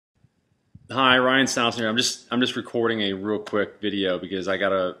Hi, Ryan Snowson here. I'm just recording a real quick video because I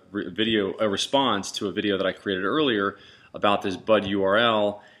got a response to a video that I created earlier about this Bud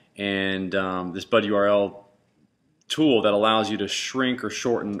URL and this Bud URL tool that allows you to shrink or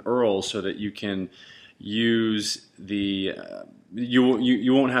shorten URLs so that you can use the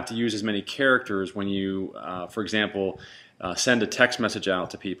you won't have to use as many characters when you for example send a text message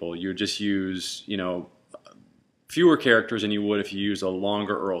out to people. You would just use fewer characters than you would if you use a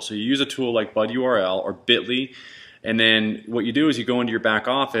longer URL. So you use a tool like Bud URL or Bitly, and then what you do is you go into your back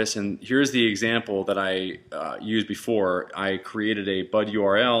office, and here's the example that I used before. I created a Bud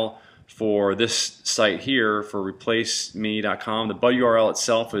URL for this site here for replaceme.com. The Bud URL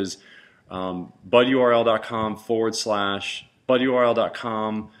itself is budurl.com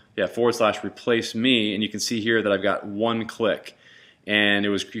 /budurl.com replace me, and you can see here that I've got one click, and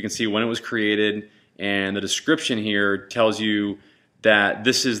you can see when it was created. And the description here tells you that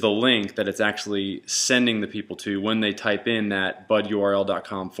this is the link that it's actually sending the people to when they type in that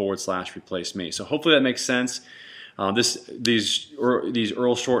budurl.com /replace me. So hopefully that makes sense. These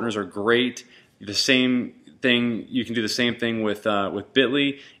URL shorteners are great. The same thing, you can do the same thing with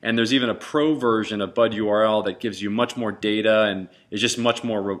Bitly, and there's even a pro version of Bud URL that gives you much more data and is just much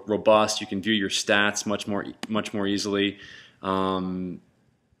more robust. You can view your stats much more easily.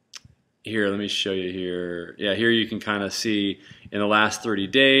 Here, let me show you here. Yeah, here you can kind of see in the last 30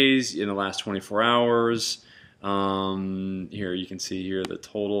 days, in the last 24 hours. Here you can see here the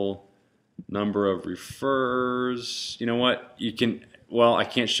total number of refers. You know what? You can, well, I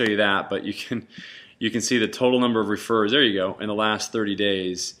can't show you that, but you can see the total number of refers. There you go. In the last 30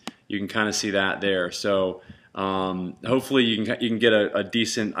 days, you can kind of see that there. So hopefully you can get a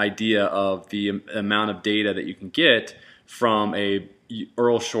decent idea of the amount of data that you can get from a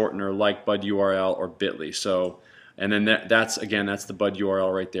URL shortener like Bud URL or Bitly. So, and then that's the Bud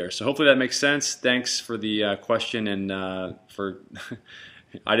URL right there. So hopefully that makes sense. Thanks for the question, and for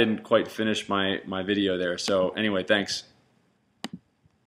I didn't quite finish my video there. So anyway, thanks.